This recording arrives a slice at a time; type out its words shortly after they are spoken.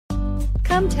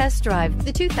Come test drive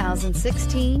the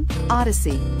 2016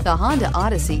 Odyssey. The Honda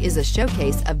Odyssey is a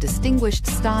showcase of distinguished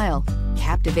style,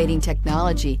 captivating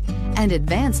technology, and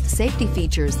advanced safety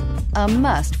features. A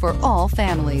must for all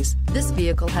families. This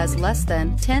vehicle has less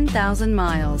than 10,000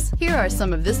 miles. Here are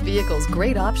some of this vehicle's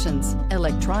great options: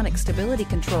 electronic stability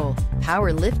control,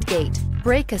 power liftgate,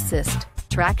 brake assist,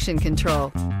 traction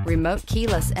control, remote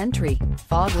keyless entry,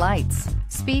 fog lights,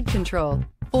 speed control,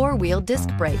 four-wheel disc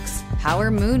brakes, power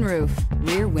moonroof,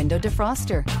 rear window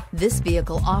defroster. This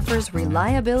vehicle offers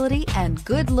reliability and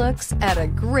good looks at a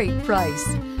great price.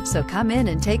 So come in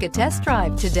and take a test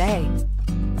drive today.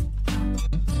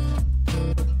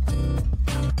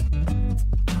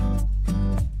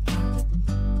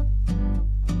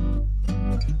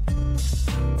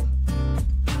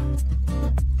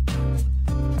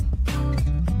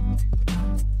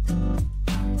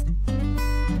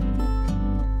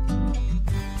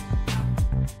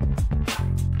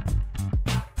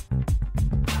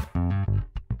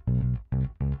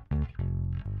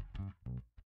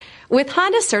 With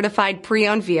Honda certified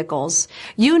pre-owned vehicles,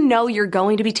 you know you're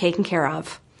going to be taken care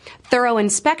of. Thorough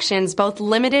inspections, both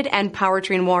limited and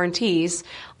powertrain warranties,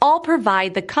 all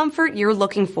provide the comfort you're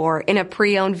looking for in a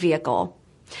pre-owned vehicle.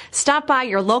 Stop by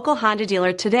your local Honda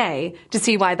dealer today to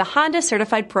see why the Honda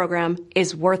certified program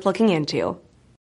is worth looking into.